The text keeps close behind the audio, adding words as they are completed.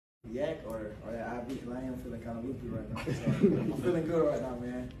yak or that IV, because I am feeling kind of loopy right now. So I'm feeling good right now,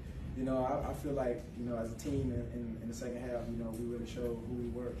 man. You know, I feel like, you know, as a team in the second half, you know, we really showed who we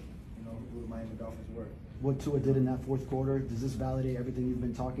were, you know, who the Miami Dolphins were. What Tua did in that fourth quarter, does this validate everything you've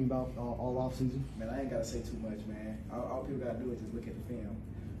been talking about all offseason? Man, I ain't got to say too much, man. All people got to do is just look at the film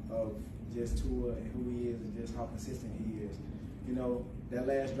of just Tua and who he is and just how consistent he is. You know, that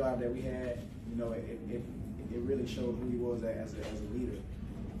last drive that we had, you know, it really showed who he was as a leader.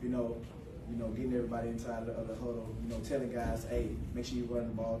 You know, getting everybody inside of the huddle, you know, telling guys, hey, make sure you run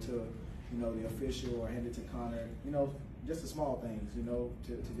the ball to, you know, the official or hand it to Connor. You know, just the small things, you know,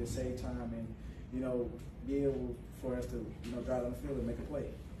 to just save time and, you know, be able for us to, you know, drive on the field and make a play.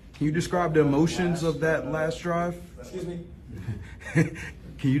 Can you describe the emotions of that last drive? Excuse me?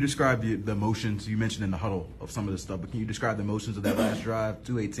 Can you describe the emotions you mentioned in the huddle of some of this stuff, but can you describe the emotions of that last drive,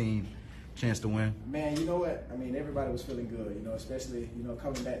 218, chance to win? Man, you know what? I mean, everybody was feeling good, you know, especially, you know,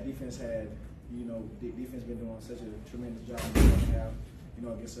 coming back, defense had, you know, defense been doing such a tremendous job in the second half, you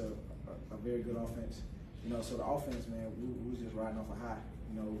know, against a very good offense. You know, so the offense, man, we was just riding off a high.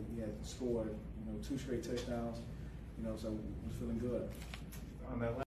 You know, we had scored, you know, 2 straight touchdowns, you know, so we was feeling good. On that